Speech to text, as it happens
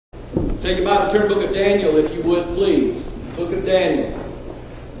Take your Bible, turn to the book of Daniel, if you would, please. Book of Daniel.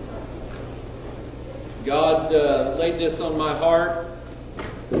 God laid this on my heart,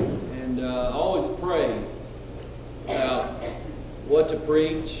 and I always pray about what to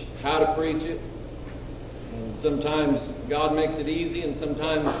preach, how to preach it. And sometimes God makes it easy, and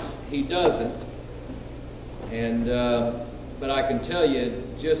sometimes He doesn't. And but I can tell you,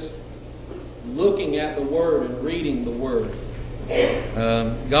 just looking at the Word and reading the Word,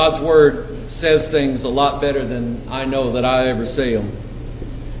 God's Word says things a lot better than I know that I ever say them.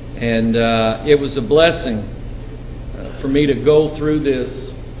 And it was a blessing for me to go through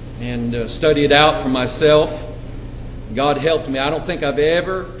this and study it out for myself. God helped me. I don't think I've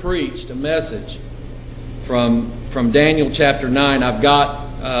ever preached a message from Daniel chapter 9. I've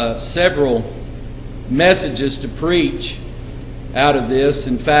got several messages to preach out of this.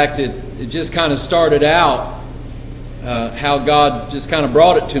 In fact, it just kind of started out, how God just kind of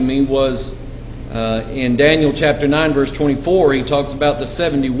brought it to me was in Daniel chapter 9 verse 24. He talks about the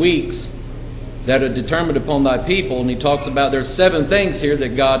 70 weeks that are determined upon thy people, and he talks about there's 7 things here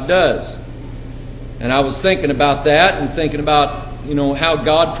that God does. And I was thinking about that and thinking about, how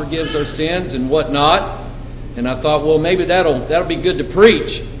God forgives our sins and whatnot. And I thought, well, maybe that'll be good to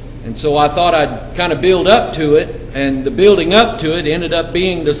preach. And so I thought I'd kind of build up to it, and the building up to it ended up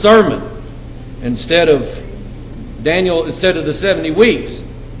being the sermon instead of the 70 weeks.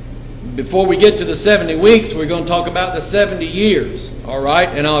 Before we get to the 70 weeks, we're going to talk about the 70 years. All right?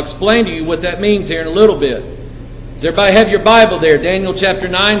 And I'll explain to you what that means here in a little bit. Does everybody have your Bible there? Daniel chapter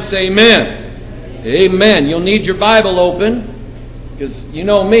 9, say amen. Amen. You'll need your Bible open, because you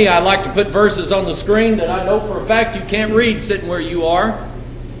know me, I like to put verses on the screen that I know for a fact you can't read sitting where you are.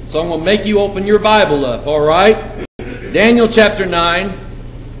 So I'm going to make you open your Bible up, all right? Daniel chapter 9.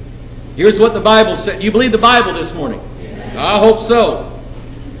 Here's what the Bible said. You believe the Bible this morning? I hope so.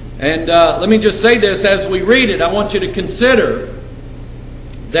 And let me just say this as we read it. I want you to consider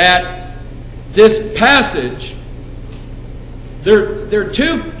that this passage, there are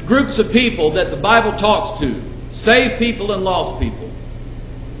 2 groups of people that the Bible talks to: saved people and lost people.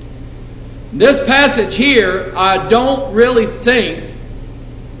 This passage here, I don't really think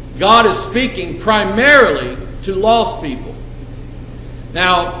God is speaking primarily to lost people.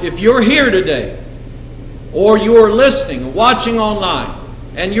 Now, if you're here today, or you're listening or watching online,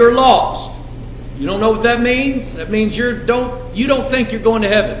 and you're lost, you don't know what that means? That means you don't think you're going to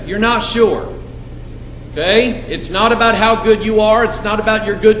heaven. You're not sure. Okay? It's not about how good you are. It's not about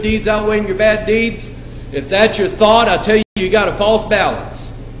your good deeds outweighing your bad deeds. If that's your thought, I tell you, you got a false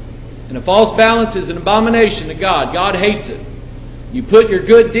balance. And a false balance is an abomination to God. God hates it. You put your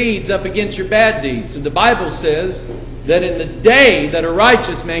good deeds up against your bad deeds. And the Bible says that in the day that a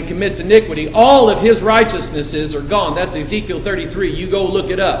righteous man commits iniquity, all of his righteousnesses are gone. That's Ezekiel 33. You go look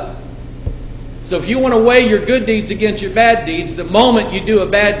it up. So if you want to weigh your good deeds against your bad deeds, the moment you do a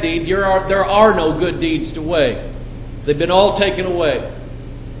bad deed, there are no good deeds to weigh. They've been all taken away.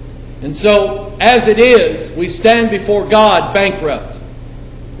 And so, as it is, we stand before God bankrupt.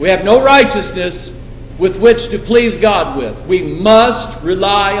 We have no righteousness with which to please God with. We must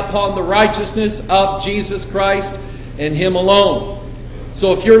rely upon the righteousness of Jesus Christ and Him alone.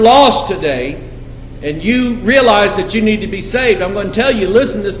 So if you're lost today and you realize that you need to be saved, I'm going to tell you,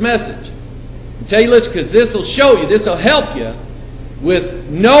 listen to this message. I'll tell you, listen, because this will show you, this will help you with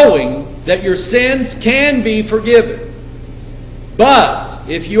knowing that your sins can be forgiven. But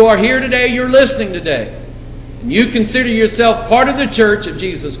if you are here today, you're listening today, and you consider yourself part of the church of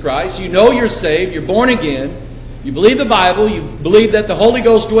Jesus Christ, you know you're saved, you're born again, you believe the Bible, you believe that the Holy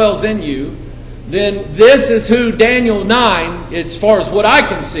Ghost dwells in you, then this is who Daniel 9, as far as what I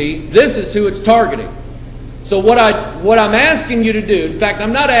can see, this is who it's targeting. So what I'm asking you to do, in fact,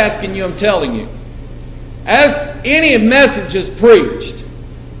 I'm not asking you, I'm telling you, as any message is preached,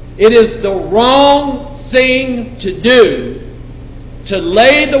 it is the wrong thing to do to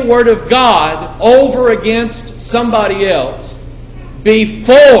lay the Word of God over against somebody else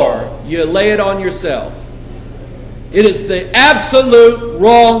before you lay it on yourself. It is the absolute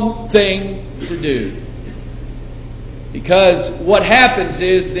wrong thing to do. Because what happens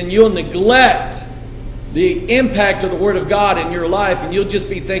is then you'll neglect the impact of the Word of God in your life, and you'll just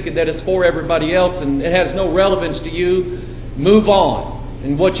be thinking that it's for everybody else and it has no relevance to you. Move on.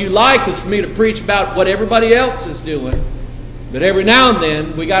 And what you like is for me to preach about what everybody else is doing. But every now and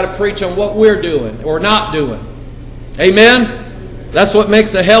then, we got to preach on what we're doing or not doing. Amen? That's what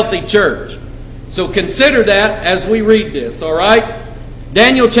makes a healthy church. So consider that as we read this, all right?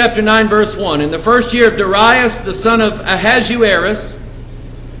 Daniel chapter 9, verse 1. In the first year of Darius, the son of Ahasuerus,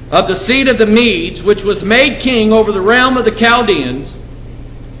 of the seed of the Medes, which was made king over the realm of the Chaldeans,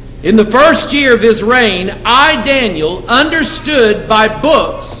 In the first year of his reign, I, Daniel, understood by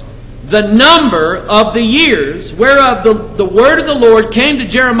books the number of the years whereof the word of the Lord came to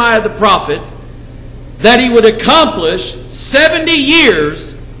Jeremiah the prophet, that he would accomplish 70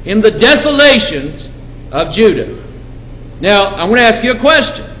 years in the desolations of Judah. Now, I'm going to ask you a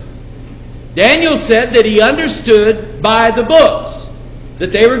question. Daniel said that he understood by the books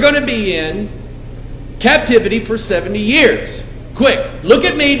that they were going to be in captivity for 70 years. Quick, look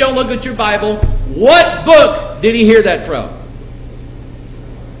at me, don't look at your Bible. What book did he hear that from?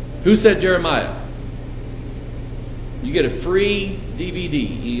 Who said Jeremiah? You get a free DVD,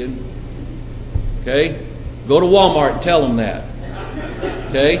 Ian. Okay? Go to Walmart and tell them that.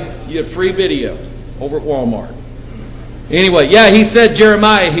 Okay? You get a free video over at Walmart. Anyway, yeah, he said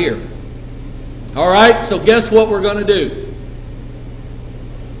Jeremiah here. All right, so guess what we're going to do?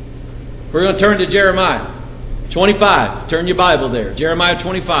 We're going to turn to Jeremiah 25. Turn your Bible there. Jeremiah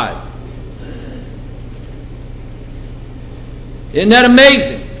 25. Isn't that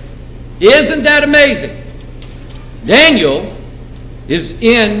amazing? Isn't that amazing? Daniel is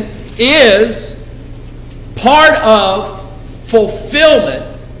part of fulfillment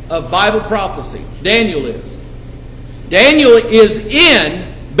of Bible prophecy. Daniel is. Daniel is in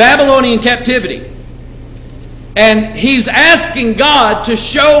Babylonian captivity. And he's asking God to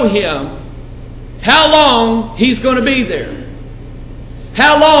show him how long he's going to be there.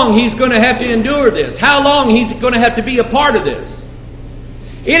 How long he's going to have to endure this. How long he's going to have to be a part of this.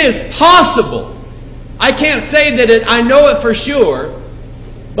 It is possible. I can't say that I know it for sure,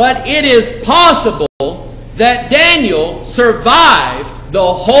 but it is possible that Daniel survived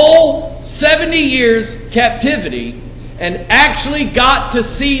the whole 70 years captivity and actually got to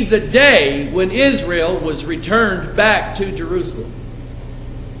see the day when Israel was returned back to Jerusalem.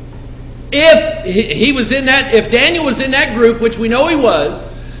 If Daniel was in that group, which we know he was,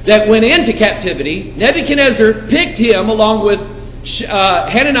 that went into captivity, Nebuchadnezzar picked him along with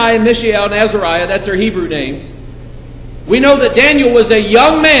Hananiah, Mishael, and Azariah. That's their Hebrew names. We know that Daniel was a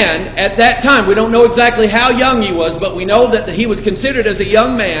young man at that time. We don't know exactly how young he was, but we know that he was considered as a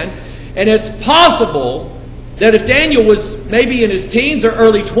young man. And it's possible that if Daniel was maybe in his teens or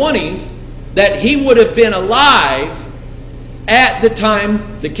early 20s, that he would have been alive at the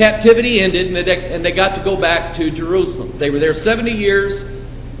time the captivity ended and they got to go back to Jerusalem. They were there 70 years.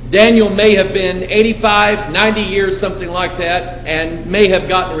 Daniel may have been 85, 90 years, something like that, and may have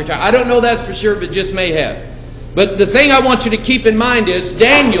gotten retired. I don't know that for sure, but just may have. But the thing I want you to keep in mind is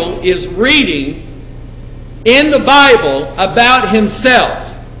Daniel is reading in the Bible about himself.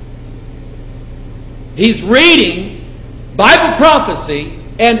 He's reading Bible prophecy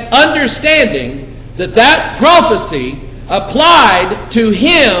and understanding that that prophecy applied to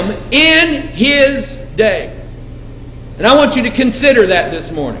him in his day. And I want you to consider that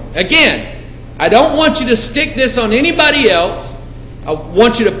this morning. Again, I don't want you to stick this on anybody else. I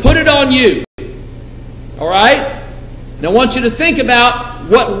want you to put it on you. All right? And I want you to think about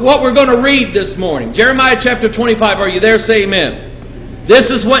what we're going to read this morning. Jeremiah chapter 25. Are you there? Say amen. This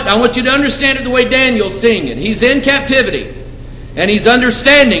is what I want you to understand it the way Daniel's seeing it. He's in captivity. And he's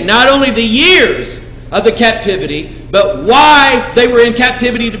understanding not only the years of the captivity, but why they were in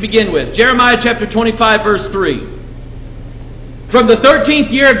captivity to begin with. Jeremiah chapter 25, verse 3. From the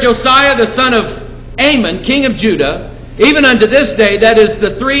 13th year of Josiah the son of Amon, king of Judah, even unto this day, that is the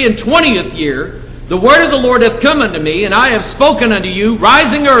 23rd year, the word of the Lord hath come unto me, and I have spoken unto you,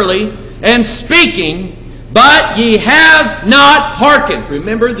 rising early and speaking, but ye have not hearkened.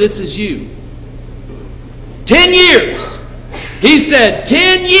 Remember, this is you. 10 years. He said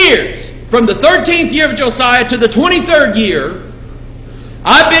 10 years. From the 13th year of Josiah to the 23rd year,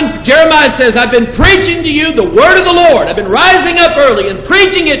 Jeremiah says, I've been preaching to you the word of the Lord. I've been rising up early and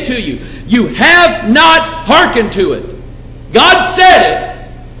preaching it to you. You have not hearkened to it. God said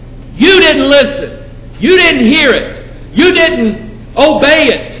it. You didn't listen. You didn't hear it. You didn't obey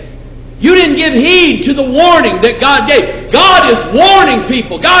it. You didn't give heed to the warning that God gave. God is warning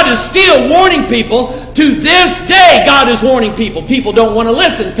people. God is still warning people. To this day, God is warning people. People don't want to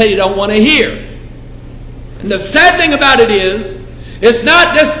listen. They don't want to hear. And the sad thing about it is, it's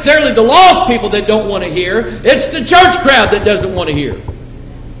not necessarily the lost people that don't want to hear. It's the church crowd that doesn't want to hear.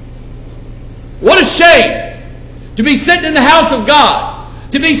 What a shame to be sitting in the house of God.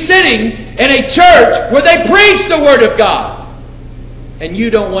 To be sitting in a church where they preach the Word of God. And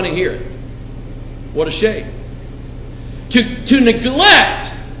you don't want to hear it. What a shame. To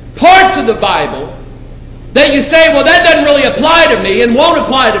neglect parts of the Bible that you say, well, that doesn't really apply to me and won't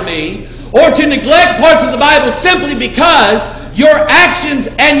apply to me. Or to neglect parts of the Bible simply because your actions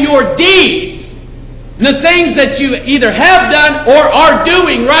and your deeds, the things that you either have done or are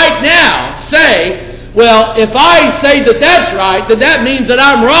doing right well, if I say that that's right, then that means that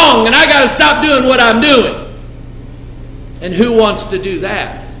I'm wrong and I got to stop doing what I'm doing. And who wants to do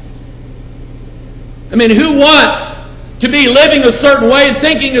that? I mean, who wants to be living a certain way and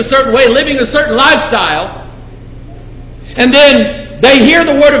thinking a certain way, living a certain lifestyle, and then they hear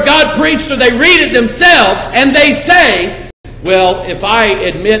the Word of God preached or they read it themselves and they say, well, if I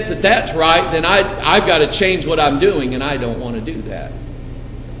admit that that's right, then I've got to change what I'm doing, and I don't want to do that.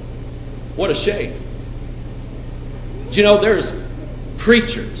 What a shame. Do you know there's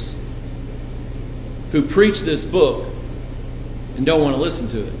preachers who preach this book and don't want to listen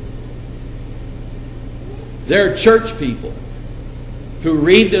to it? There are church people who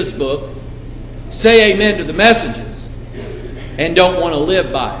read this book, say amen to the messages, and don't want to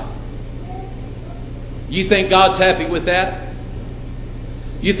live by it. You think God's happy with that?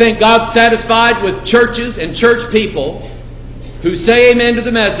 You think God's satisfied with churches and church people who say amen to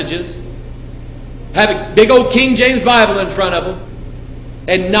the messages, have a big old King James Bible in front of them,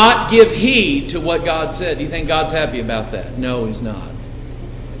 and not give heed to what God said? Do you think God's happy about that? No, He's not.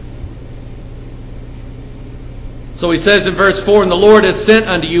 So He says in verse 4, and the Lord has sent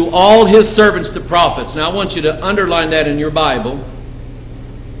unto you all His servants the prophets. Now I want you to underline that in your Bible,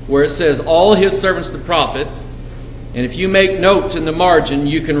 where it says all His servants the prophets. And if you make notes in the margin,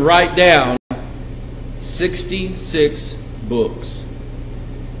 you can write down 66 books.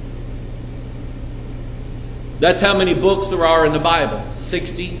 That's how many books there are in the Bible.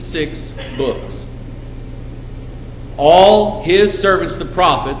 66 books. All His servants, the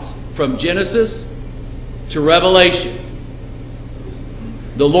prophets, from Genesis to Revelation.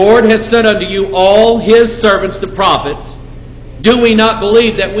 The Lord has sent unto you all His servants, the prophets. Do we not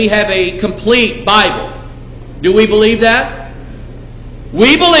believe that we have a complete Bible? Do we believe that?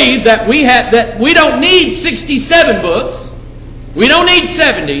 We believe that we don't need 67 books. We don't need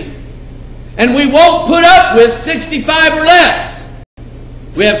 70. And we won't put up with 65 or less.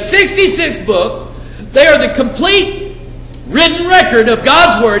 We have 66 books. They are the complete written record of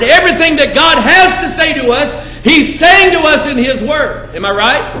God's Word. Everything that God has to say to us, He's saying to us in His Word. Am I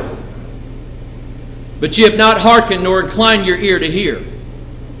right? But ye have not hearkened nor inclined your ear to hear.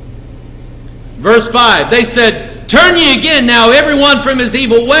 Verse 5, they said, turn ye again now everyone from his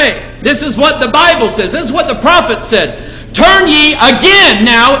evil way. This is what the Bible says. This is what the prophet said. Turn ye again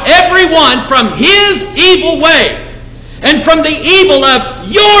now everyone from his evil way and from the evil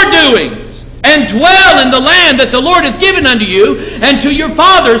of your doings, and dwell in the land that the Lord hath given unto you and to your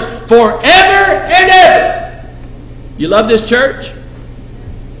fathers forever and ever. You love this church?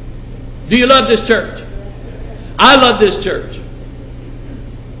 Do you love this church? I love this church.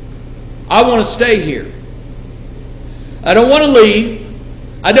 I want to stay here. I don't want to leave.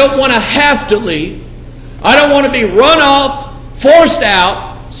 I don't want to have to leave. I don't want to be run off, forced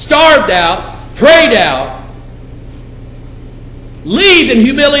out, starved out, prayed out, leave in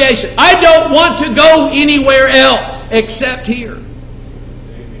humiliation. I don't want to go anywhere else except here.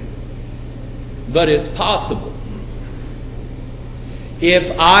 But it's possible.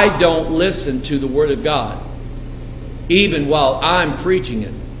 If I don't listen to the Word of God, even while I'm preaching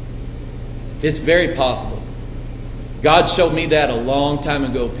it, it's very possible. God showed me that a long time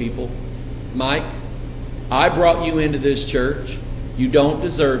ago, people. Mike, I brought you into this church. You don't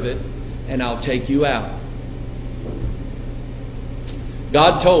deserve it, and I'll take you out.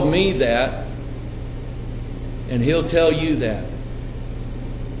 God told me that, and He'll tell you that.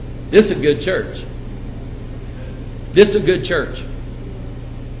 This is a good church. This is a good church.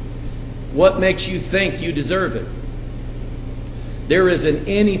 What makes you think you deserve it? There isn't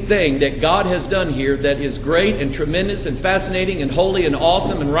anything that God has done here that is great and tremendous and fascinating and holy and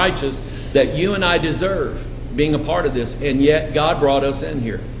awesome and righteous that you and I deserve being a part of this. And yet God brought us in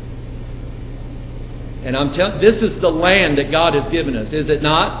here. And I'm telling you, this is the land that God has given us, is it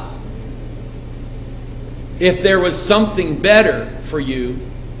not? If there was something better for you,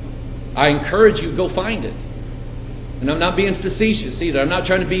 I encourage you to go find it. And I'm not being facetious either. I'm not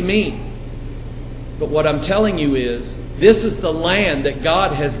trying to be mean. But what I'm telling you is, this is the land that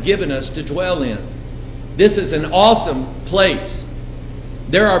God has given us to dwell in. This is an awesome place.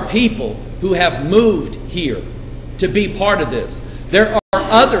 There are people who have moved here to be part of this. There are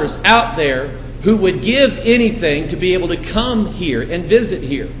others out there who would give anything to be able to come here and visit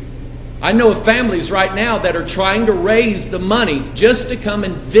here. I know of families right now that are trying to raise the money just to come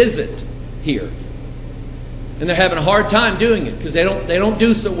and visit here. And they're having a hard time doing it because they don't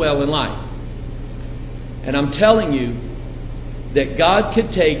do so well in life. And I'm telling you that God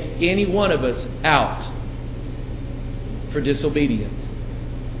could take any one of us out for disobedience.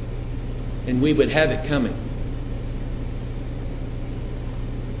 And we would have it coming.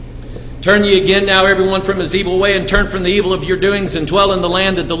 Turn ye again now everyone from his evil way, and turn from the evil of your doings, and dwell in the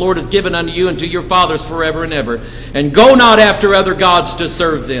land that the Lord hath given unto you and to your fathers forever and ever. And go not after other gods to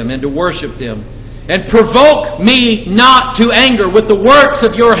serve them and to worship them. And provoke me not to anger with the works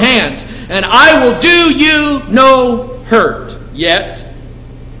of your hands, and I will do you no hurt. Yet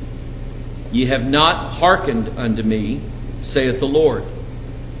ye have not hearkened unto me, saith the Lord,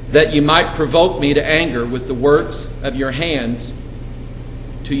 that ye might provoke me to anger with the works of your hands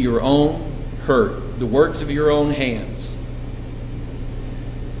to your own hurt. The works of your own hands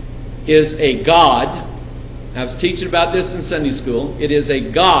is a God. I was teaching about this in Sunday school. It is a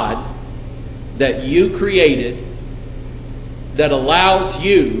God that you created that allows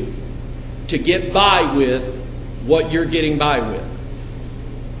you to get by with what you're getting by with.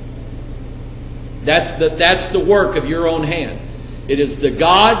 That's the work of your own hand. It is the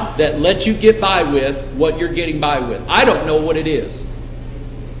God that lets you get by with what you're getting by with. I don't know what it is.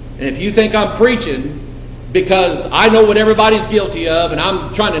 And if you think I'm preaching because I know what everybody's guilty of and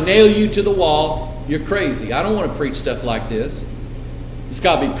I'm trying to nail you to the wall, you're crazy. I don't want to preach stuff like this. It's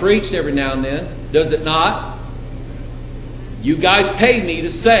got to be preached every now and then. Does it not? You guys pay me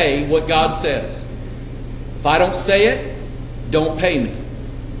to say what God says. If I don't say it, don't pay me.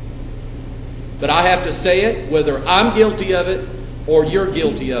 But I have to say it whether I'm guilty of it or you're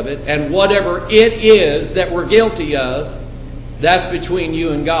guilty of it. And whatever it is that we're guilty of, that's between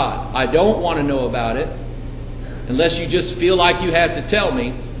you and God. I don't want to know about it unless you just feel like you have to tell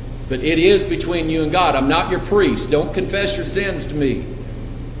me. But it is between you and God. I'm not your priest. Don't confess your sins to me.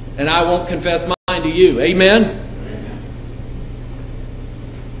 And I won't confess mine to you. Amen?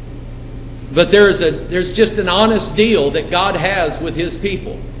 But there's just an honest deal that God has with His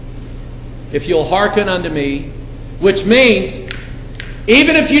people. If you'll hearken unto me, which means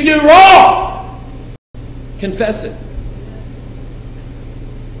even if you do wrong, confess it.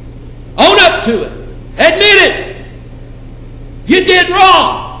 Own up to it. Admit it. You did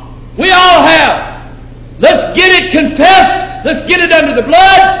wrong. We all have. Let's get it confessed. Let's get it under the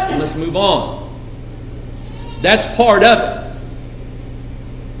blood. And let's move on. That's part of it.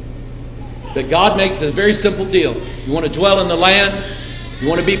 But God makes a very simple deal. You want to dwell in the land? You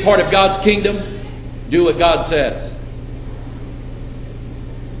want to be part of God's kingdom? Do what God says.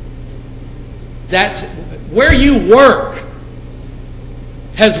 That's where you work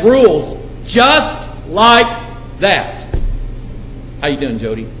has rules just like that. How you doing,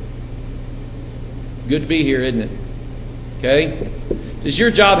 Jody? Good to be here, isn't it? Okay? Does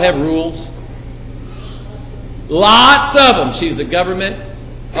your job have rules? Lots of them. She's a government,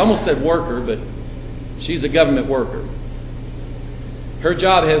 I almost said worker, but she's a government worker. Her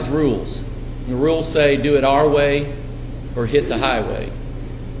job has rules. And the rules say do it our way or hit the highway.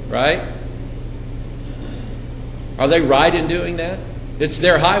 Right? Are they right in doing that? It's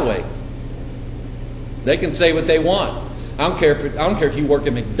their highway. They can say what they want. I don't care if you work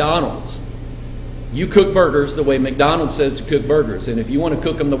at McDonald's. You cook burgers the way McDonald's says to cook burgers. And if you want to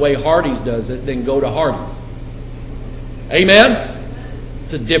cook them the way Hardee's does it, then go to Hardee's. Amen?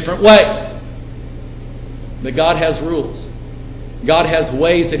 It's a different way. But God has rules. God has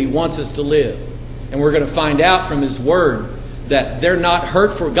ways that He wants us to live. And we're going to find out from His Word that they're not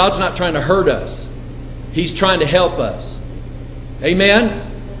hurtful. God's not trying to hurt us. He's trying to help us. Amen?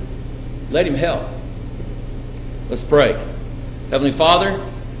 Let Him help. Let's pray. Heavenly Father,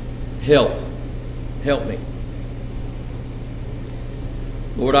 help. Help me.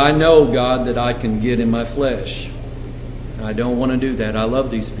 Lord, I know, God, that I can get in my flesh. I don't want to do that. I love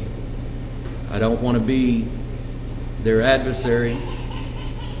these people. I don't want to be their adversary.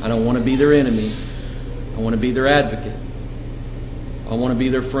 I don't want to be their enemy. I want to be their advocate. I want to be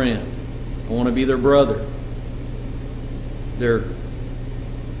their friend. I want to be their brother, their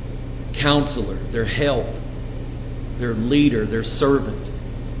counselor, their help, their leader, their servant.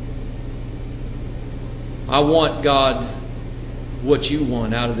 I want, God, what you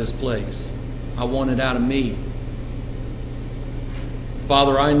want out of this place. I want it out of me.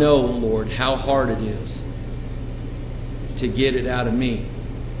 Father, I know, Lord, how hard it is to get it out of me.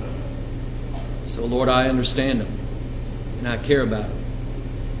 So, Lord, I understand them, and I care about them.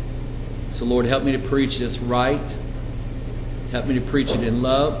 So, Lord, help me to preach this right. Help me to preach it in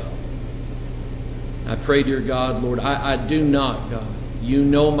love. I pray, dear God, Lord, I do not, God. You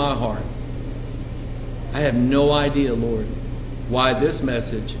know my heart. I have no idea, Lord, why this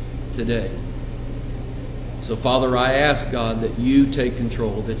message today. So, Father, I ask, God, that you take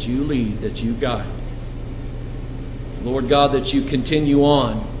control, that you lead, that you guide. Lord God, that you continue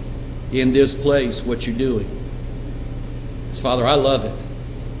on in this place what you're doing. So, Father, I love it.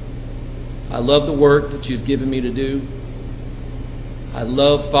 I love the work that you've given me to do. I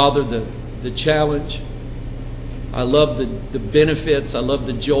love, Father, the the challenge. I love the benefits. I love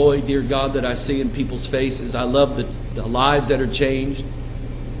the joy, dear God, that I see in people's faces. I love the lives that are changed.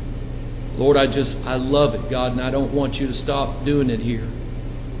 Lord, I love it, God, and I don't want you to stop doing it here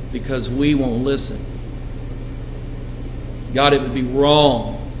because we won't listen. God, it would be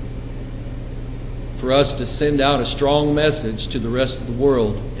wrong for us to send out a strong message to the rest of the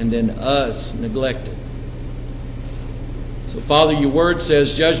world and then us neglect it. So, Father, your word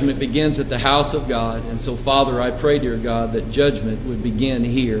says judgment begins at the house of God. And so, Father, I pray, dear God, that judgment would begin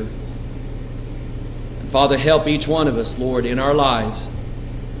here. And, Father, help each one of us, Lord, in our lives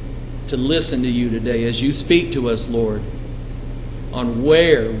to listen to you today as you speak to us, Lord, on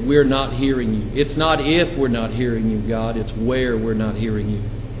where we're not hearing you. It's not if we're not hearing you, God. It's where we're not hearing you.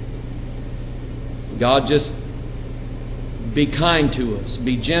 God, just be kind to us.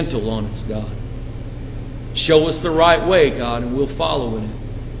 Be gentle on us, God. Show us the right way, God, and we'll follow in it.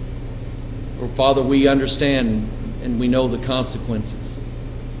 Or, Father, we understand and we know the consequences.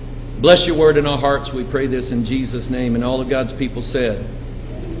 Bless your word in our hearts. We pray this in Jesus' name. And all of God's people said,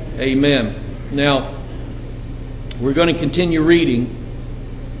 amen. Now, we're going to continue reading.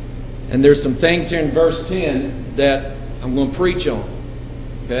 And there's some things here in verse 10 that I'm going to preach on.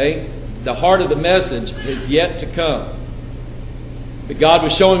 Okay? The heart of the message is yet to come. But God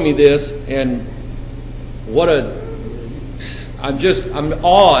was showing me this, and I'm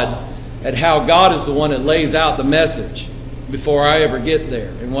awed at how God is the one that lays out the message before I ever get there.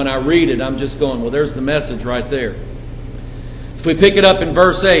 And when I read it, I'm just going, well, there's the message right there. If we pick it up in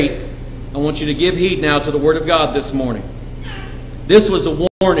verse 8, I want you to give heed now to the Word of God this morning. This was a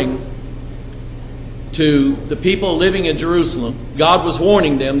warning to the people living in Jerusalem. God was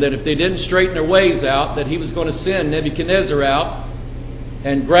warning them that if they didn't straighten their ways out, that He was going to send Nebuchadnezzar out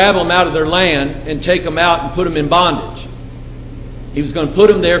and grab them out of their land and take them out and put them in bondage. He was going to put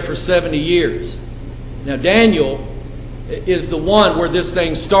them there for 70 years. Now, Daniel is the one where this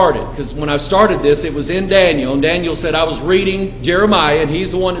thing started. Because when I started this, it was in Daniel. And Daniel said, I was reading Jeremiah, and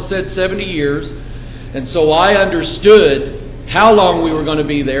he's the one that said 70 years. And so I understood how long we were going to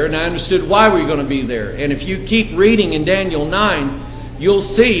be there, and I understood why we were going to be there. And if you keep reading in Daniel 9, you'll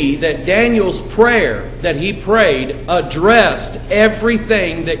see that Daniel's prayer that he prayed addressed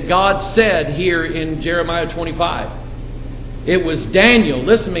everything that God said here in Jeremiah 25. It was Daniel,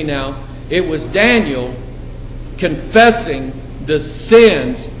 listen to me now, it was Daniel confessing the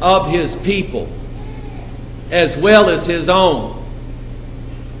sins of his people as well as his own.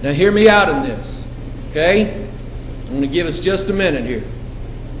 Now hear me out in this, okay? I'm going to give us just a minute here.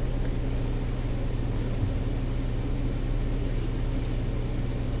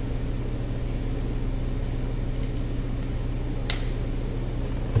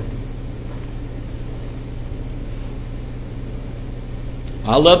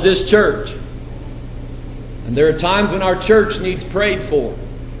 I love this church. And there are times when our church needs prayed for.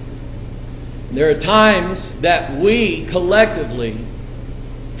 There are times that we collectively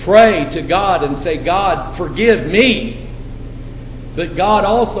pray to God and say, God, forgive me. But God,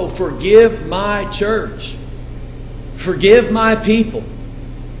 also forgive my church. Forgive my people.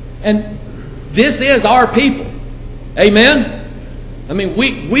 And this is our people. Amen? I mean,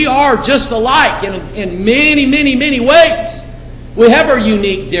 we are just alike in many, many, many ways. We have our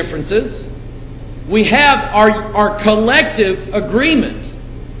unique differences. We have our collective agreements.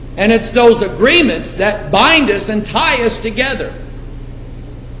 And it's those agreements that bind us and tie us together.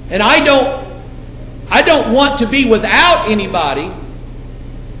 And I don't want to be without anybody.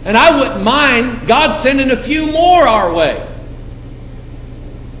 And I wouldn't mind God sending a few more our way.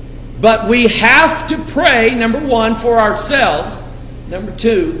 But we have to pray, number one, for ourselves. Number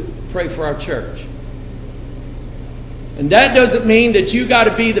two, pray for our church. And that doesn't mean that you got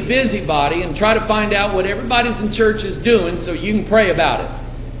to be the busybody and try to find out what everybody's in church is doing so you can pray about it.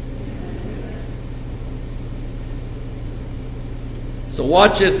 So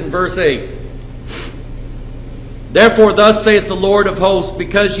watch this in verse 8. Therefore, thus saith the Lord of hosts,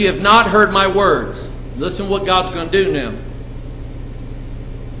 because ye have not heard my words. Listen to what God's going to do now.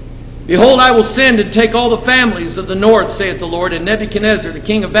 Behold, I will send and take all the families of the north, saith the Lord, and Nebuchadnezzar, the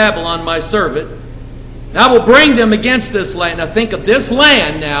king of Babylon, my servant. And I will bring them against this land. Now think of this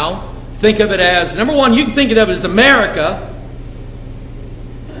land now. Think of it as, number one, you can think of it as America.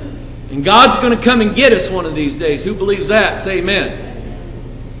 And God's going to come and get us one of these days. Who believes that? Say amen.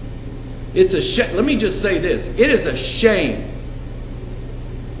 It's a shame. Let me just say this. It is a shame.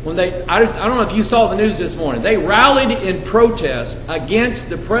 When I don't know if you saw the news this morning. They rallied in protest against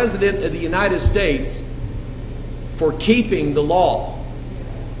the President of the United States for keeping the law.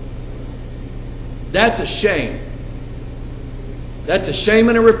 That's a shame. That's a shame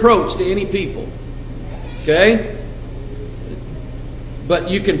and a reproach to any people. Okay? But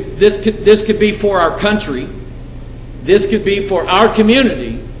this could be for our country. This could be for our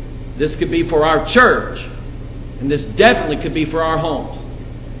community. This could be for our church. And this definitely could be for our homes.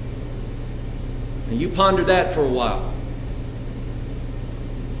 And you ponder that for a while.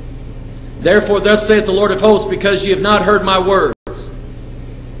 Therefore, thus saith the Lord of hosts, because ye have not heard my words.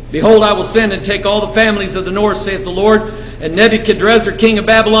 Behold, I will send and take all the families of the north, saith the Lord, and Nebuchadrezzar, king of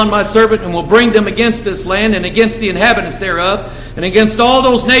Babylon, my servant, and will bring them against this land, and against the inhabitants thereof, and against all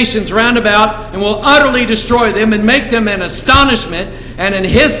those nations round about, and will utterly destroy them, and make them an astonishment, and an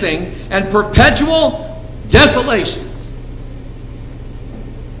hissing, and perpetual desolations.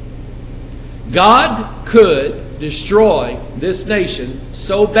 God could destroy this nation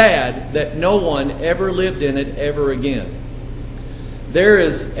so bad that no one ever lived in it ever again. There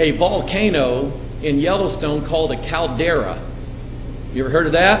is a volcano in Yellowstone called a caldera. You ever heard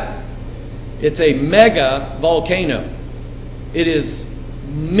of that? It's a mega volcano. It is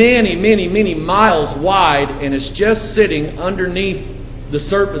many, many, many miles wide, and it's just sitting underneath the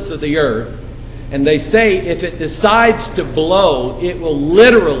surface of the earth. And they say if it decides to blow, it will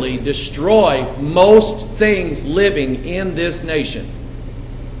literally destroy most things living in this nation.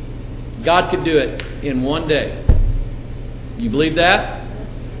 God could do it in one day. You believe that?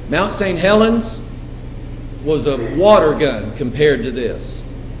 Mount St. Helens was a water gun compared to this.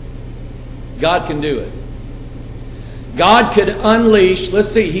 God can do it. God could unleash, let's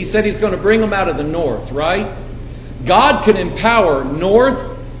see, he said he's going to bring them out of the north, right? God could empower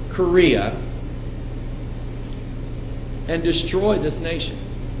North Korea and destroy this nation.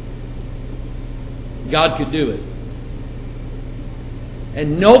 God could do it.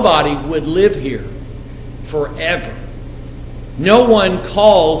 And nobody would live here forever. No one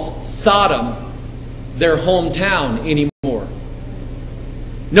calls Sodom their hometown anymore.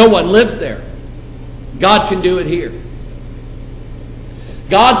 No one lives there. God can do it here.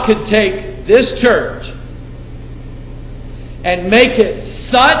 God could take this church and make it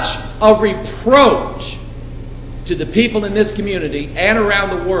such a reproach to the people in this community and around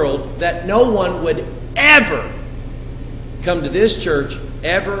the world that no one would ever come to this church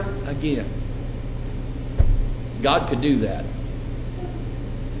ever again. God could do that.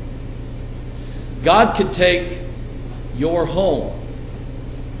 God could take your home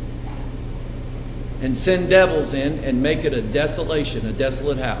and send devils in and make it a desolation, a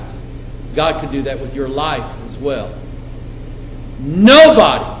desolate house. God could do that with your life as well.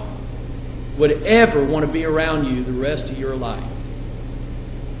 Nobody would ever want to be around you the rest of your life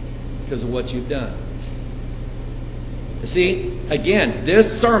because of what you've done. See, again,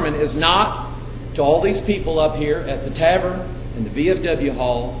 this sermon is not to all these people up here at the tavern and the VFW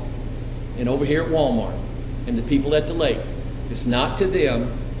hall and over here at Walmart and the people at the lake. It's not to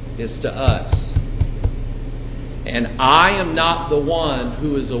them, it's to us. And I am not the one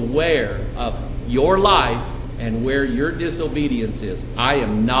who is aware of your life and where your disobedience is. I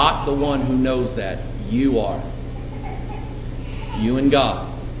am not the one who knows that. You are. You and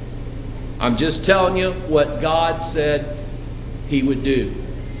God. I'm just telling you what God said He would do.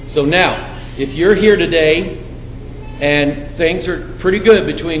 So now, if you're here today and things are pretty good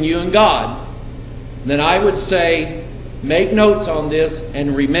between you and God, then I would say make notes on this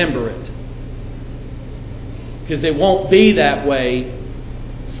and remember it. Because it won't be that way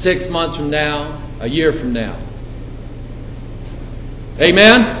 6 months from now, a year from now.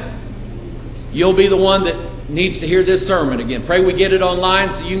 Amen? You'll be the one that needs to hear this sermon again. Pray we get it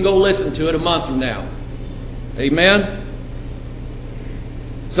online so you can go listen to it a month from now. Amen?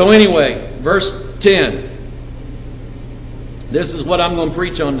 So anyway, verse 10. This is what I'm going to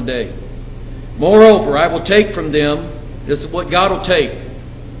preach on today. Moreover, I will take from them, this is what God will take.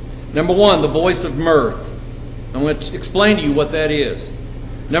 Number 1, the voice of mirth. I'm going to explain to you what that is.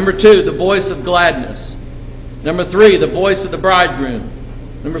 Number 2, the voice of gladness. Number 3, the voice of the bridegroom.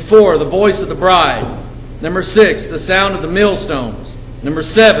 Number 4, the voice of the bride. Number 6, the sound of the millstones. Number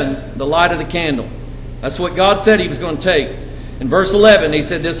 7, the light of the candle. That's what God said He was going to take. In verse 11, He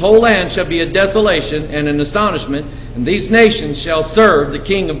said, this whole land shall be a desolation and an astonishment, and these nations shall serve the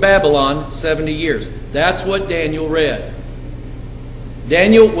king of Babylon 70 years. That's what Daniel read.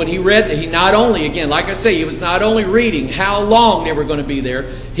 Daniel, when he read that, he not only, again, like I say, he was not only reading how long they were going to be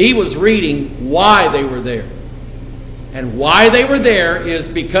there, he was reading why they were there. And why they were there is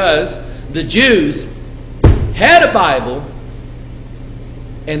because the Jews had a Bible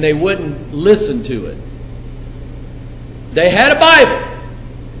and they wouldn't listen to it. They had a Bible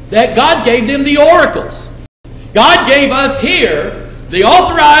that God gave them the oracles. God gave us here the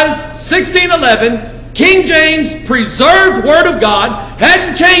authorized 1611 King James, preserved Word of God,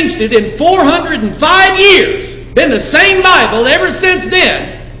 hadn't changed it in 405 years. Been the same Bible ever since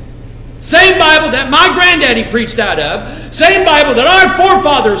then. Same Bible that my granddaddy preached out of. Same Bible that our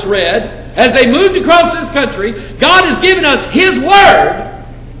forefathers read as they moved across this country. God has given us His Word.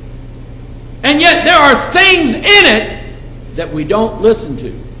 And yet there are things in it that we don't listen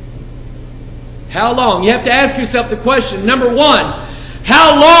to. How long? You have to ask yourself the question. Number one,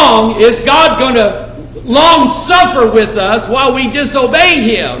 how long is God going to long suffer with us while we disobey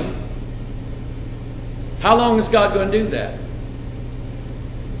Him? How long is God going to do that?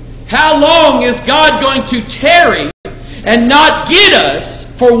 How long is God going to tarry and not get us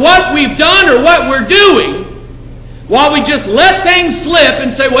for what we've done or what we're doing while we just let things slip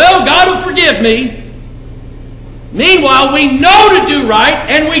and say, well, God will forgive me? Meanwhile, we know to do right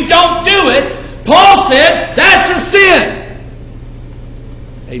and we don't do it. Paul said that's a sin.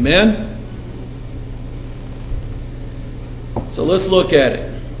 Amen? So let's look at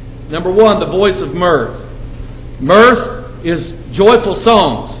it. Number one, the voice of mirth. Mirth is joyful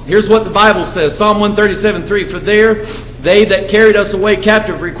songs. Here's what the Bible says. Psalm 137:3. For there they that carried us away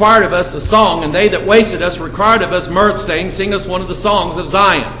captive required of us a song, and they that wasted us required of us mirth, saying, sing us one of the songs of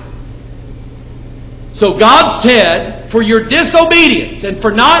Zion. So God said, for your disobedience and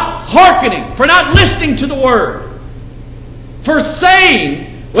for not hearkening, for not listening to the Word, for saying,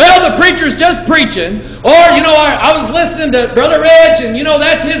 well, the preacher's just preaching, or, I was listening to Brother Reg, and,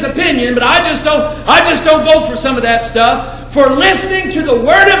 that's his opinion, but I just don't go for some of that stuff. For listening to the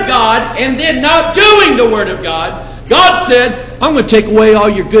Word of God and then not doing the Word of God, God said, I'm going to take away all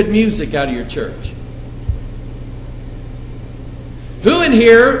your good music out of your church. Who in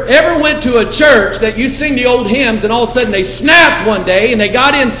here ever went to a church that you sing the old hymns and all of a sudden they snapped one day and they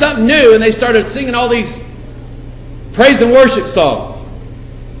got in something new and they started singing all these praise and worship songs?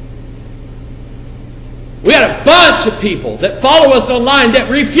 We had a bunch of people that follow us online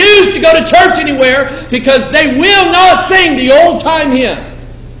that refuse to go to church anywhere because they will not sing the old-time hymns.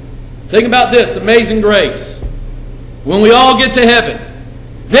 Think about this, Amazing Grace. When we all get to heaven,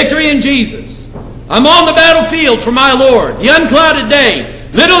 victory in Jesus. I'm on the battlefield for my Lord. The unclouded day.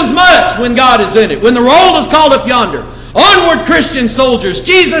 Little is much when God is in it. When the roll is called up yonder. Onward, Christian soldiers.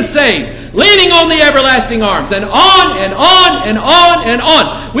 Jesus saves. Leaning on the everlasting arms. And on and on and on and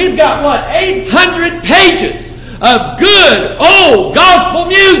on. We've got, 800 pages of good old gospel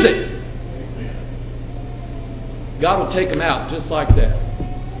music. God will take them out just like that.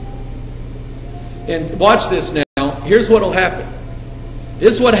 And watch this now. Here's what will happen.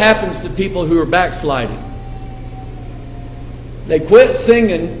 This is what happens to people who are backsliding. They quit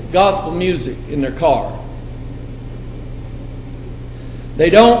singing gospel music in their car. They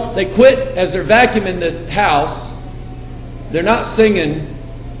quit as they're vacuuming the house. They're not singing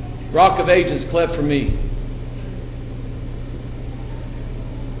Rock of Ages, cleft for me.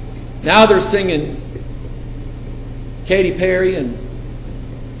 Now they're singing Katy Perry and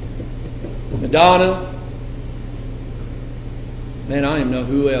Madonna. Man, I don't even know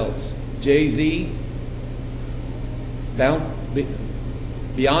who else. Jay-Z,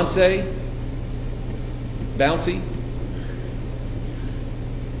 Beyonce, Bouncy,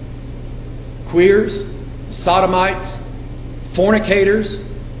 queers, sodomites, fornicators,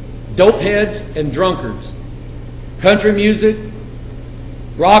 dopeheads, and drunkards. Country music,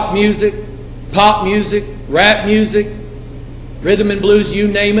 rock music, pop music, rap music, rhythm and blues, you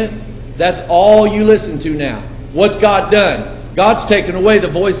name it. That's all you listen to now. What's God done? God's taken away the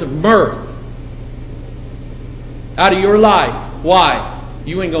voice of mirth out of your life. Why?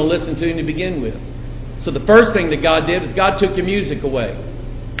 You ain't going to listen to him to begin with. So the first thing that God did is God took your music away.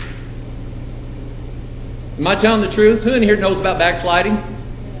 Am I telling the truth? Who in here knows about backsliding?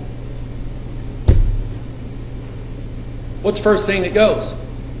 What's the first thing that goes?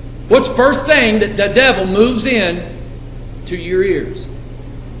 What's the first thing that the devil moves in to your ears?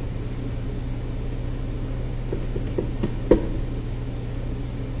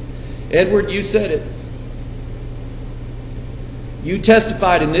 Edward, you said it. You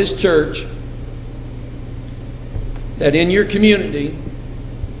testified in this church that in your community,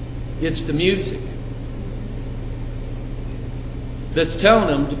 it's the music that's telling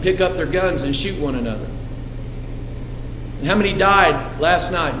them to pick up their guns and shoot one another. And how many died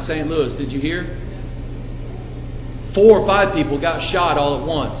last night in St. Louis? Did you hear? 4 or 5 people got shot all at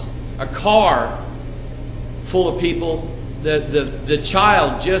once. A car full of people. The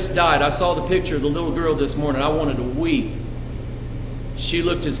child just died. I saw the picture of the little girl this morning. I wanted to weep. She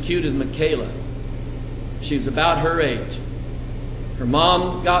looked as cute as Michaela. She was about her age. Her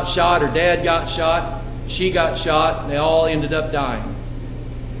mom got shot. Her dad got shot. She got shot. And they all ended up dying.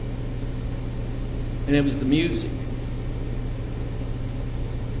 And it was the music.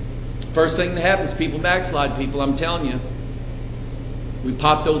 First thing that happens, people backslide. People, I'm telling you. We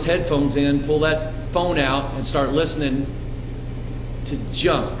pop those headphones in, pull that phone out, and start listening to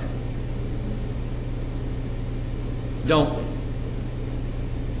junk. Don't we?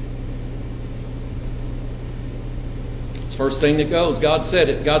 It's the first thing that goes. God said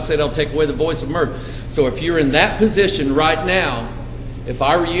it. God said, I'll take away the voice of mirth. So if you're in that position right now, if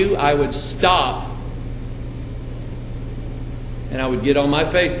I were you, I would stop. And I would get on my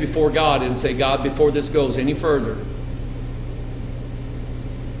face before God and say, God, before this goes any further,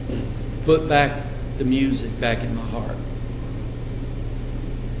 put back the music back in my heart.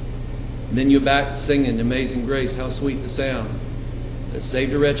 And then you're back singing Amazing Grace, how sweet the sound that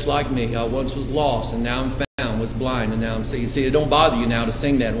saved a wretch like me. I once was lost and now I'm found, was blind and now I'm saved. You see, it don't bother you now to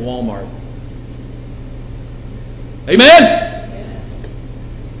sing that in Walmart. Amen?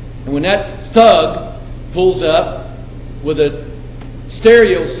 And when that thug pulls up with a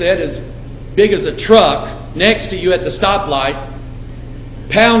stereo set as big as a truck next to you at the stoplight,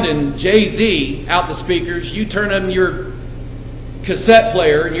 pounding Jay-Z out the speakers, you turn on your cassette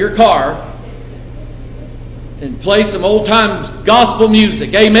player in your car and play some old-time gospel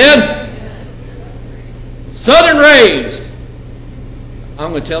music. Amen? Southern raised.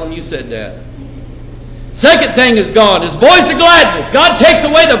 I'm going to tell them you said that. Second thing is gone, is voice of gladness. God takes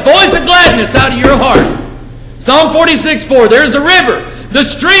away the voice of gladness out of your heart. Psalm 46:4, there's a river, the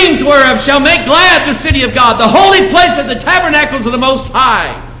streams whereof shall make glad the city of God, the holy place of the tabernacles of the Most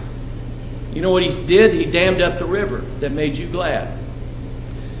High. You know what he did? He dammed up the river that made you glad.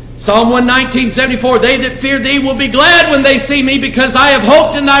 Psalm 119:74, they that fear thee will be glad when they see me, because I have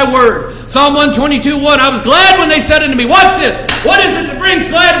hoped in thy word. Psalm 122:1, I was glad when they said unto me, watch this, what is it that brings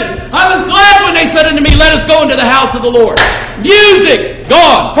gladness? I was glad when they said unto me, let us go into the house of the Lord. Music,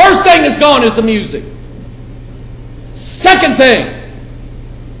 gone. First thing that's gone is the music. Second thing,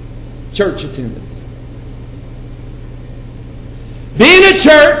 church attendance. Being at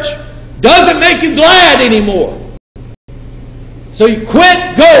church doesn't make you glad anymore. So you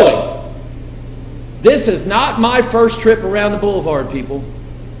quit going. This is not my first trip around the boulevard, people.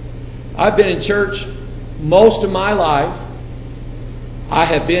 I've been in church most of my life. I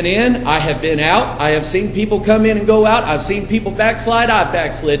have been in, I have been out. I have seen people come in and go out. I've seen people backslide, I've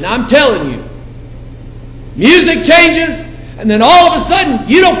backslid. And I'm telling you, music changes, and then all of a sudden,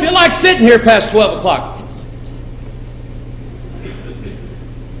 you don't feel like sitting here past 12 o'clock.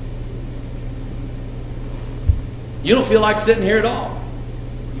 You don't feel like sitting here at all.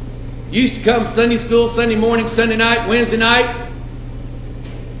 You used to come Sunday school, Sunday morning, Sunday night, Wednesday night,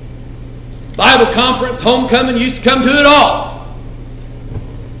 Bible conference, homecoming, you used to come to it all.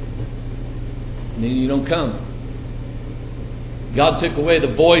 And then you don't come. God took away the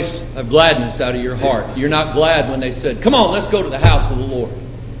voice of gladness out of your heart. You're not glad when they said, come on, let's go to the house of the Lord.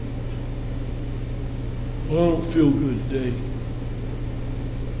 I don't feel good today.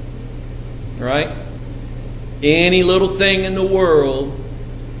 All right? Any little thing in the world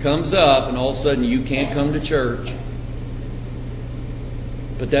comes up and all of a sudden you can't come to church.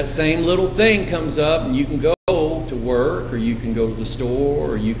 But that same little thing comes up and you can go to work, or you can go to the store,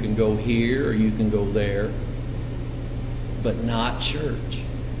 or you can go here, or you can go there. But not church.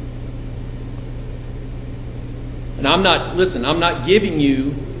 And I'm not giving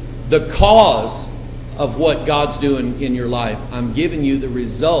you the cause of what God's doing in your life. I'm giving you the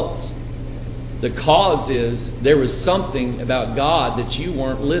results. The cause is there was something about God that you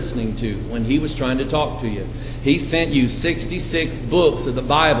weren't listening to when He was trying to talk to you. He sent you 66 books of the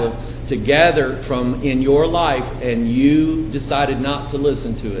Bible to gather from in your life, and you decided not to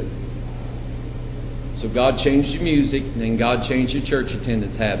listen to it. So God changed your music, and then God changed your church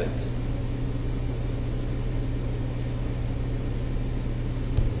attendance habits.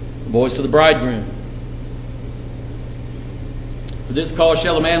 The voice of the bridegroom. For this cause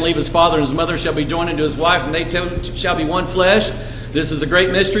shall a man leave his father and his mother, shall be joined unto his wife, and they two shall be one flesh. This is a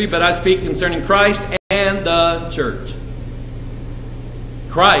great mystery, but I speak concerning Christ and the church.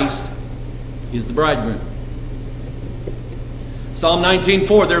 Christ is the bridegroom. Psalm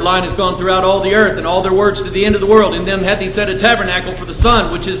 19:4, their line has gone throughout all the earth, and all their words to the end of the world. In them hath he set a tabernacle for the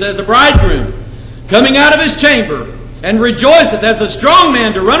sun, which is as a bridegroom, coming out of his chamber, and rejoiceth as a strong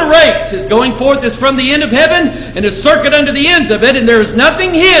man to run a race. His going forth is from the end of heaven, and his circuit unto the ends of it, and there is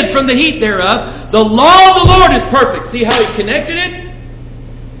nothing hid from the heat thereof. The law of the Lord is perfect. See how he connected it?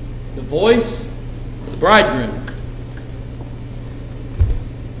 The voice of the bridegroom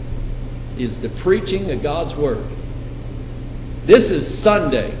is the preaching of God's word. This is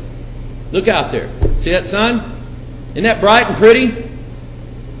Sunday. Look out there. See that sun? Isn't that bright and pretty?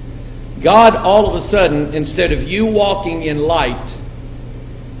 God, all of a sudden, instead of you walking in light,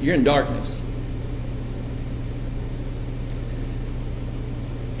 you're in darkness.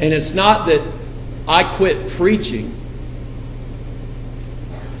 And it's not that I quit preaching.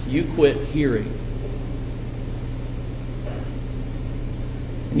 It's you quit hearing.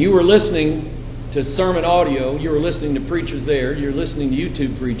 You were listening to sermon audio. You were listening to preachers there. You're listening to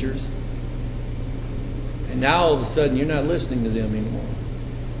YouTube preachers. And now all of a sudden you're not listening to them anymore.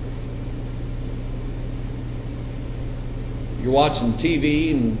 You're watching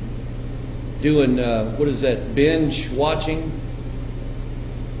TV and doing, binge watching.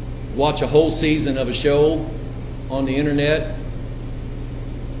 Watch a whole season of a show on the internet.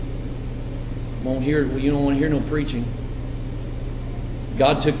 You don't want to hear no preaching.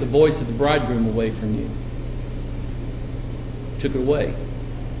 God took the voice of the bridegroom away from you. Took it away.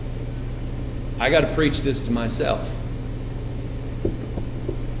 I got to preach this to myself.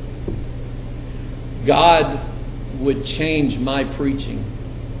 God would change my preaching,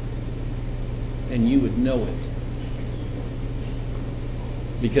 and you would know it.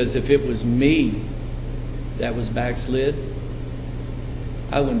 Because if it was me that was backslid,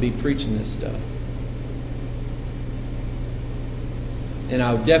 I wouldn't be preaching this stuff. And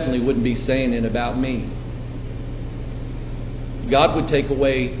I definitely wouldn't be saying it about me. God would take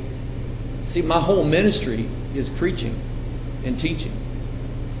away... See, my whole ministry is preaching and teaching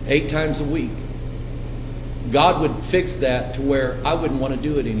 8 times a week. God would fix that to where I wouldn't want to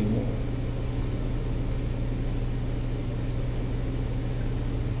do it anymore.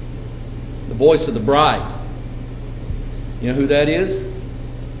 The voice of the bride. You know who that is?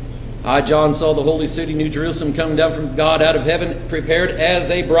 I, John, saw the holy city, New Jerusalem, coming down from God out of heaven, prepared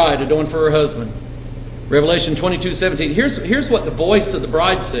as a bride adorned for her husband. Revelation 22:17. Here's what the voice of the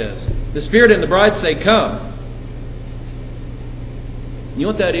bride says. The Spirit and the bride say, "Come." You know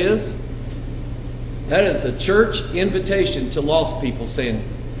what that is? That is a church invitation to lost people saying,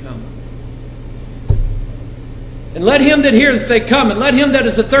 "Come." And let him that hears say, "Come." And let him that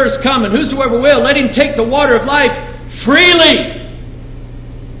is athirst come. And whosoever will, let him take the water of life freely.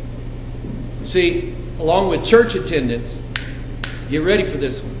 See, along with church attendance, get ready for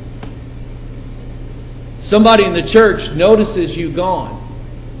this one. Somebody in the church notices you gone.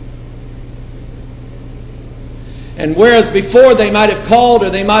 And whereas before they might have called or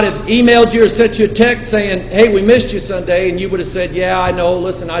they might have emailed you or sent you a text saying, "Hey, we missed you Sunday," and you would have said, "Yeah, I know.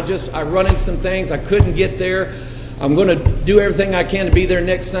 Listen, I'm running some things. I couldn't get there. I'm going to do everything I can to be there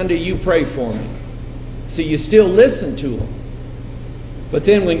next Sunday. You pray for me." See, you still listen to them. But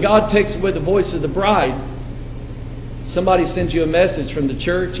then when God takes away the voice of the bride, somebody sends you a message from the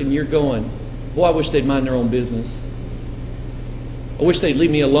church and you're going, "Boy, I wish they'd mind their own business. I wish they'd leave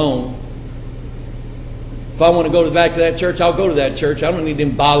me alone. If I want to go back to that church, I'll go to that church. I don't need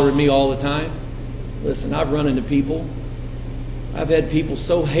them bothering me all the time." Listen, I've run into people. I've had people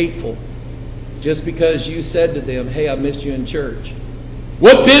so hateful just because you said to them, "Hey, I missed you in church."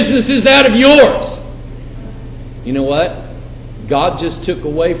 "What business is that of yours?" You know what? God just took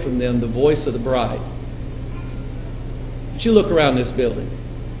away from them the voice of the bride. But you look around this building.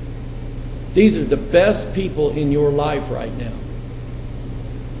 These are the best people in your life right now.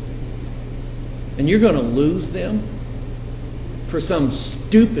 And you're going to lose them for some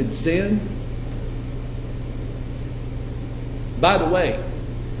stupid sin? By the way,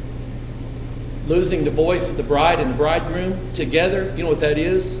 losing the voice of the bride and the bridegroom together, you know what that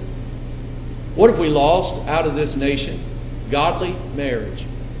is? What if we lost out of this nation? Godly marriage.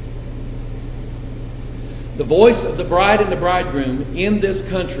 The voice of the bride and the bridegroom in this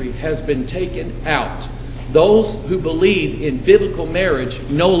country has been taken out. Those who believe in biblical marriage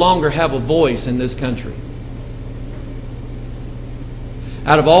no longer have a voice in this country.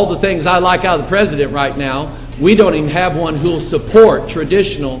 Out of all the things I like out of the president right now, we don't even have one who will support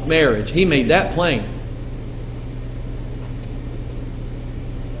traditional marriage. He made that plain.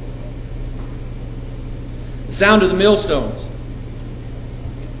 The sound of the millstones.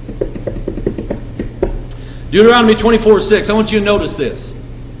 Deuteronomy 24:6. I want you to notice this.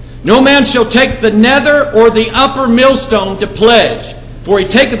 "No man shall take the nether or the upper millstone to pledge, for he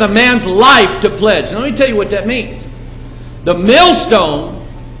taketh a man's life to pledge." Now, let me tell you what that means. The millstone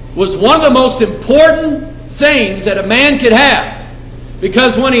was one of the most important things that a man could have.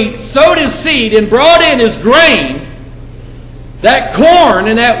 Because when he sowed his seed and brought in his grain, that corn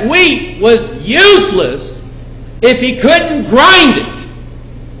and that wheat was useless if he couldn't grind it.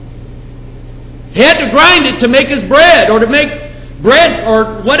 He had to grind it to make his bread or to make bread or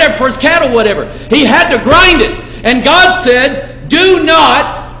whatever for his cattle, whatever. He had to grind it. And God said, do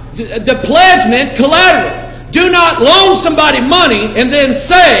not, the pledge meant collateral. Do not loan somebody money and then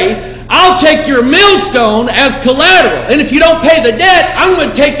say, I'll take your millstone as collateral. And if you don't pay the debt, I'm going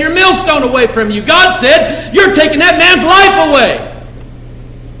to take your millstone away from you. God said, you're taking that man's life away.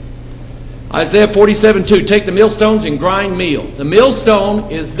 Isaiah 47:2, take the millstones and grind meal. The millstone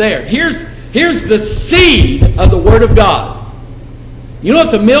is there. Here's the seed of the Word of God. You know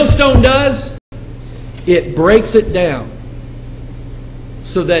what the millstone does? It breaks it down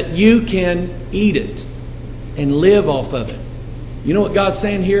so that you can eat it and live off of it. You know what God's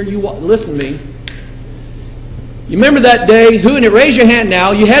saying here? Listen to me. You remember that day? Who in it? Raise your hand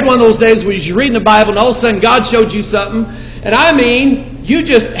now. You had one of those days where you're reading the Bible and all of a sudden God showed you something. And I mean, you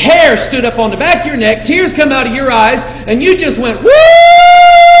just, hair stood up on the back of your neck, tears come out of your eyes, and you just went, woo!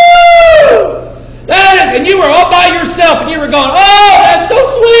 And you were all by yourself and you were going, oh, that's so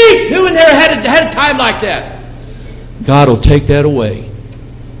sweet! Who in there had a time like that? God will take that away.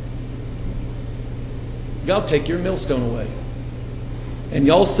 God will take your millstone away. And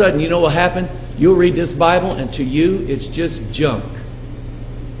all of a sudden, you know what happened? You'll read this Bible, and to you, it's just junk.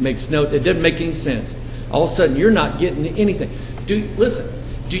 It doesn't make any sense. All of a sudden, you're not getting anything. Listen,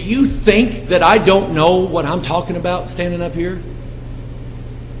 do you think that I don't know what I'm talking about standing up here?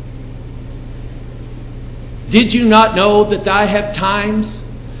 Did you not know that I have times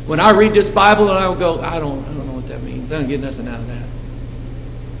when I read this Bible and I'll go, I don't know what that means. I don't get nothing out of that.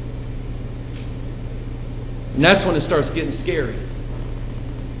 And that's when it starts getting scary.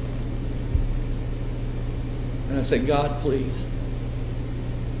 And I say, God, please,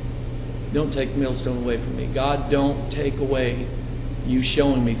 don't take the millstone away from me. God, don't take away you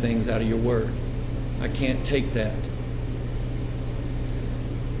showing me things out of your Word. I can't take that.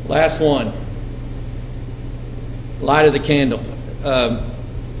 Last one. Light of the candle.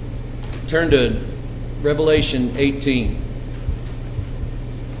 Turn to Revelation 18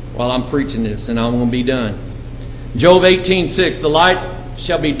 while I'm preaching this, and I'm going to be done. Job 18:6. The light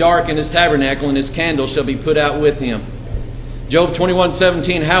shall be dark in his tabernacle, and his candle shall be put out with him. Job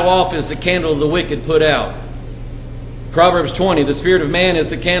 21:17. How oft is the candle of the wicked put out? Proverbs 20. The spirit of man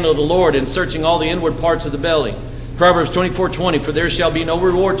is the candle of the Lord, and searching all the inward parts of the belly. Proverbs 24:20. For there shall be no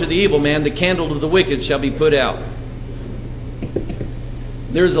reward to the evil man. The candle of the wicked shall be put out.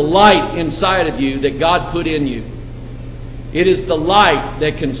 There's a light inside of you that God put in you. It is the light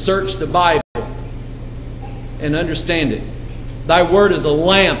that can search the Bible and understand it. Thy word is a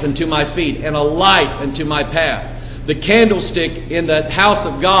lamp unto my feet and a light unto my path. The candlestick in the house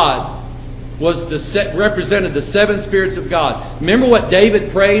of God represented the seven spirits of God. Remember what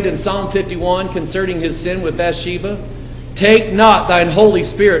David prayed in Psalm 51 concerning his sin with Bathsheba? Take not thine Holy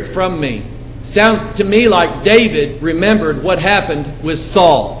Spirit from me. Sounds to me like David remembered what happened with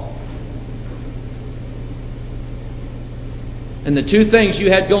Saul. And the two things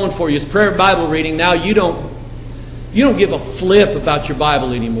you had going for you is prayer and Bible reading. Now you don't give a flip about your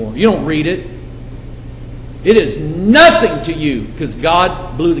Bible anymore. You don't read it. It is nothing to you because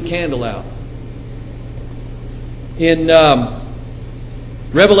God blew the candle out. In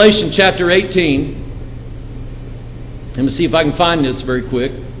Revelation chapter 18, let me see if I can find this very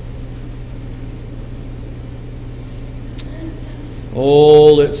quick.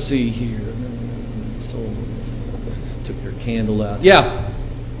 Oh, let's see here. So, took their candle out. Yeah.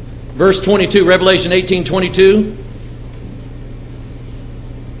 Verse 22, Revelation 18:22.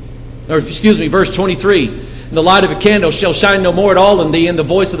 Or, excuse me, verse 23. And the light of a candle shall shine no more at all in thee, and the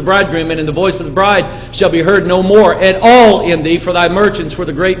voice of the bridegroom and in the voice of the bride shall be heard no more at all in thee, for thy merchants were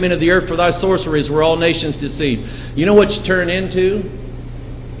the great men of the earth, for thy sorceries were all nations deceived. You know what you turn into?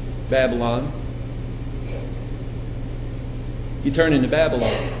 Babylon. You turn into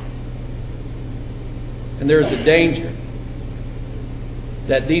Babylon. And there's a danger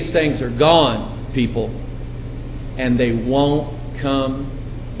that these things are gone, people, and they won't come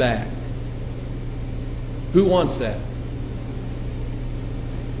back. Who wants that?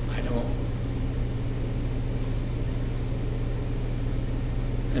 I don't.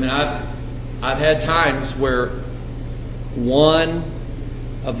 I mean, I've had times where one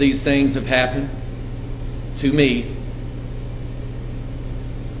of these things have happened to me,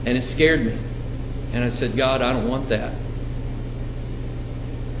 and it scared me. And I said, God, I don't want that.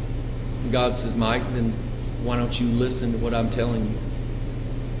 And God says, Mike, then why don't you listen to what I'm telling you?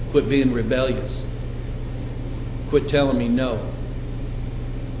 Quit being rebellious. Quit telling me no.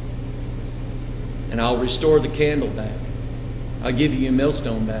 And I'll restore the candle back. I'll give you your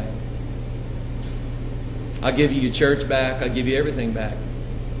millstone back. I'll give you your church back. I'll give you everything back.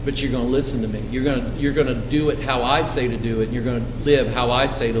 But you're going to listen to me. You're going to do it how I say to do it. And you're going to live how I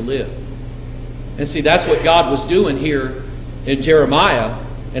say to live. And see, that's what God was doing here in Jeremiah.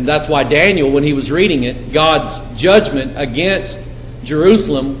 And that's why Daniel, when he was reading it, God's judgment against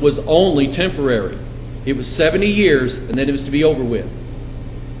Jerusalem was only temporary. It was 70 years, and then it was to be over with.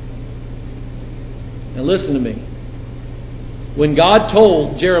 Now listen to me. When God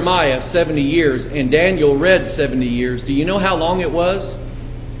told Jeremiah 70 years and Daniel read 70 years, do you know how long it was?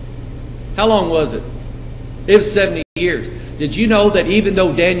 How long was it? It was 70 years. Did you know that even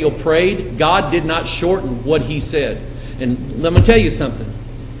though Daniel prayed, God did not shorten what he said? And let me tell you something.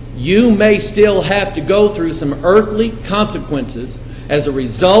 You may still have to go through some earthly consequences as a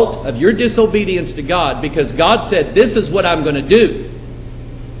result of your disobedience to God, because God said, this is what I'm going to do.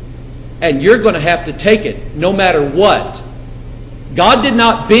 And you're going to have to take it no matter what. God did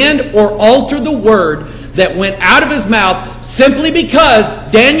not bend or alter the word that went out of his mouth simply because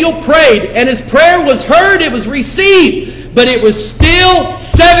Daniel prayed and his prayer was heard, it was received, but it was still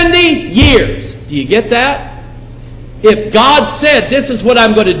 70 years. Do you get that? If God said, this is what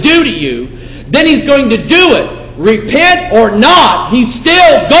I'm going to do to you, then he's going to do it. Repent or not, he's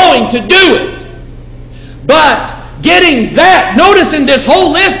still going to do it. But getting that, notice in this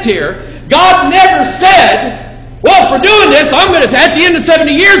whole list here, God never said, well, for doing this, I'm going to, at the end of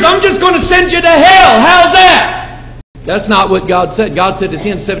 70 years, I'm just going to send you to hell. How's that? That's not what God said. God said at the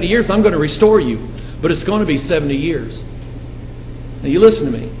end of 70 years, I'm going to restore you. But it's going to be 70 years. Now you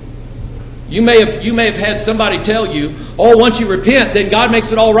listen to me. You may have had somebody tell you, oh, once you repent, then God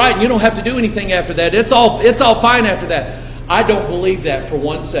makes it all right and you don't have to do anything after that. It's all fine after that. I don't believe that for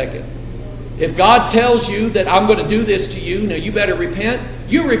 1 second. If God tells you that I'm going to do this to you, now you better repent,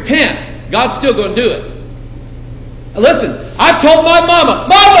 you repent. God's still going to do it. Listen, I've told my mama,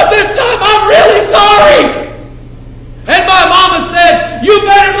 Mama, this time I'm really sorry. And my mama said, you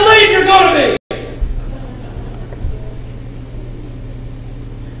better believe you're going to be.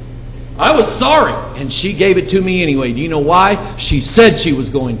 I was sorry, and she gave it to me anyway. Do you know why? She said she was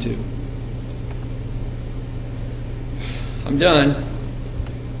going to. I'm done.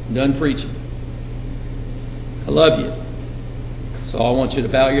 I'm done preaching. I love you. So I want you to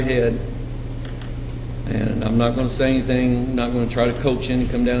bow your head. And I'm not going to say anything. I'm not going to try to coach you and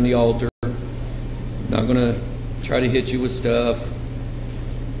come down the altar. I'm not going to try to hit you with stuff.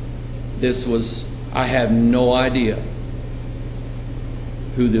 I have no idea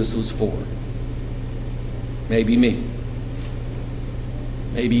who this was for. Maybe me.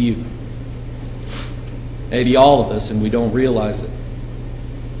 Maybe you. Maybe all of us, and we don't realize it.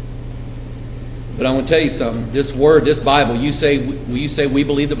 But I want to tell you something. This word, this Bible, you say we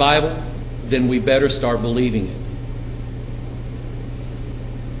believe the Bible? Then we better start believing it.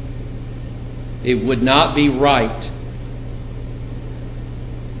 It would not be right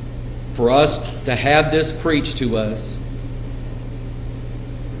for us to have this preached to us,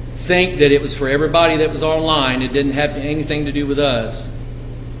 think that it was for everybody that was online, it didn't have anything to do with us,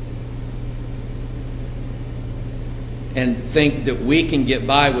 and think that we can get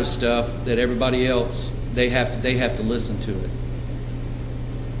by with stuff that everybody else, they have to listen to it.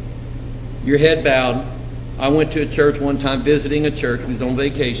 Your head bowed. I went to a church one time, visiting a church. We was on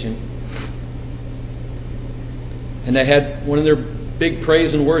vacation. And they had one of their big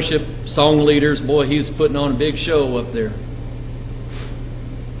praise and worship song leaders. Boy, he was putting on a big show up there.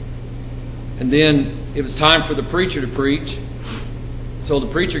 And then it was time for the preacher to preach. So the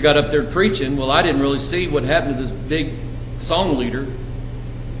preacher got up there preaching. Well, I didn't really see what happened to this big song leader.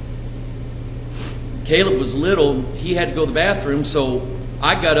 Caleb was little. He had to go to the bathroom, so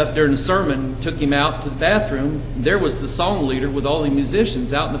I got up during the sermon, took him out to the bathroom. There was the song leader with all the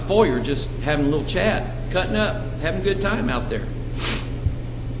musicians out in the foyer just having a little chat, cutting up, having a good time out there.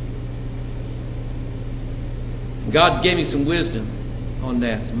 God gave me some wisdom on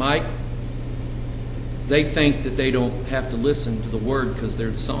that. Mike, they think that they don't have to listen to the word because they're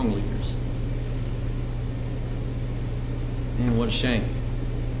the song leaders. Man, what a shame.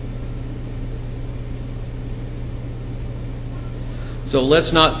 So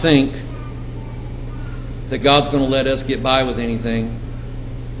let's not think that God's going to let us get by with anything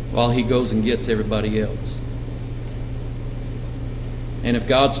while He goes and gets everybody else. And if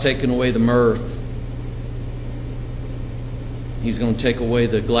God's taken away the mirth, He's going to take away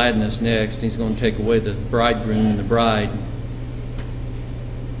the gladness next. He's going to take away the bridegroom and the bride.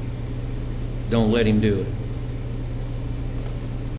 Don't let Him do it.